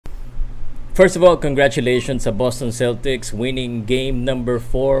First of all, congratulations sa Boston Celtics winning game number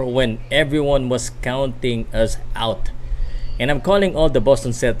 4 when everyone was counting us out. And I'm calling all the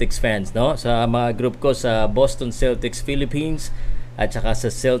Boston Celtics fans, no? Sa mga group ko sa Boston Celtics Philippines at saka sa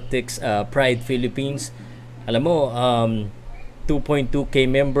Celtics Pride Philippines. Alam mo,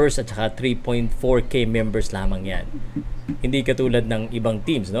 2.2k members at saka 3.4k members lamang yan. Hindi katulad ng ibang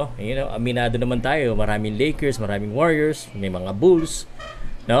teams, no? You know, aminado naman tayo, maraming Lakers, maraming Warriors, may mga Bulls,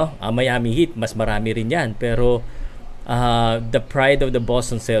 no? Miami Heat, mas marami rin yan. Pero the pride of the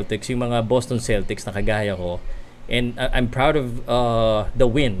Boston Celtics, yung mga Boston Celtics na kagaya ko, and I'm proud of the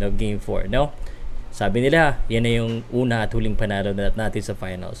win of Game 4, no? Sabi nila, yan na yung una at huling panalo natin sa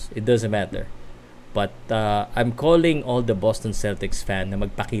finals. It doesn't matter. But I'm calling all the Boston Celtics fan na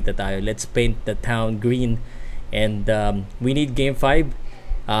magpakita tayo. Let's paint the town green. And we need Game 5.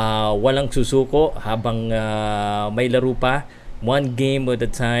 Walang susuko habang may laro pa. One game at a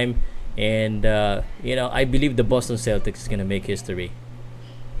time. And, I believe the Boston Celtics is gonna make history.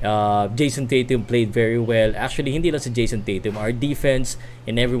 Jason Tatum played very well. Actually, hindi lang si Jason Tatum. Our defense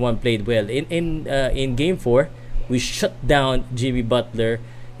and everyone played well. In Game 4, we shut down Jimmy Butler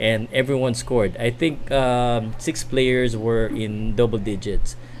and everyone scored. I think 6 players were in double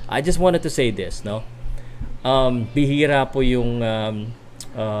digits. I just wanted to say this, no? Bihira po yung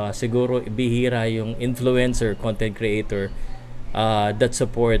siguro bihira yung influencer, content creator that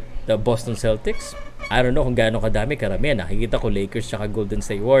support the Boston Celtics. I don't know kung gaano kadami, karamihan. Nakikita ko Lakers tsaka Golden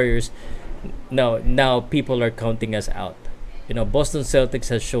State Warriors. Now people are counting us out. You know, Boston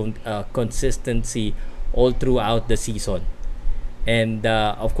Celtics has shown consistency all throughout the season. And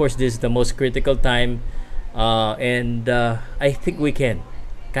of course, this is the most critical time. And I think we can.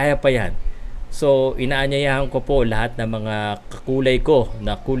 Kaya pa yan. So, inaanyayahan ko po lahat ng mga kakulay ko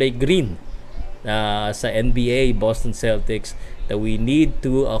na kulay green sa NBA, Boston Celtics, that we need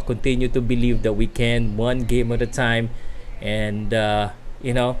to continue to believe that we can, one game at a time. And,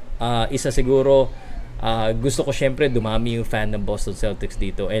 isa siguro, gusto ko syempre dumami yung fan ng Boston Celtics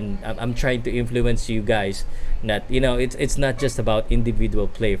dito. And I'm trying to influence you guys that, it's not just about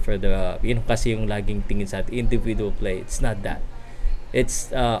individual play for the, kasi yung laging tingin sa individual play. It's not that.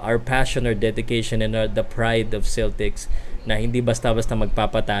 It's our passion, our dedication, and the pride of Celtics na hindi basta-basta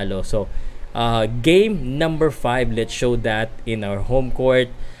magpapatalo. So, game number 5, let's show that in our home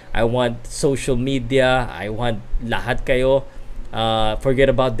court. I want social media. I want lahat kayo. Forget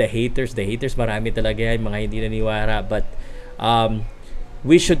about the haters. The haters, marami talaga yan, mga hindi naniwara. But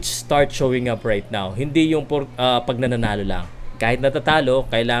we should start showing up right now. Hindi yung pag nananalo lang. Kahit natatalo,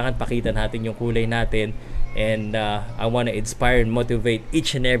 kailangan pakita natin yung kulay natin. And I want to inspire and motivate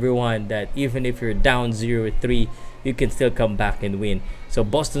each and everyone that even if you're down 0-3, you can still come back and win. So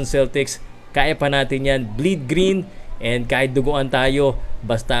Boston Celtics, kaya pa natin yan. Bleed green, and kahit duguan tayo,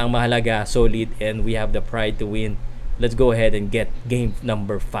 basta ang mahalaga, solid, and we have the pride to win. Let's go ahead and get game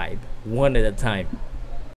number 5, one at a time.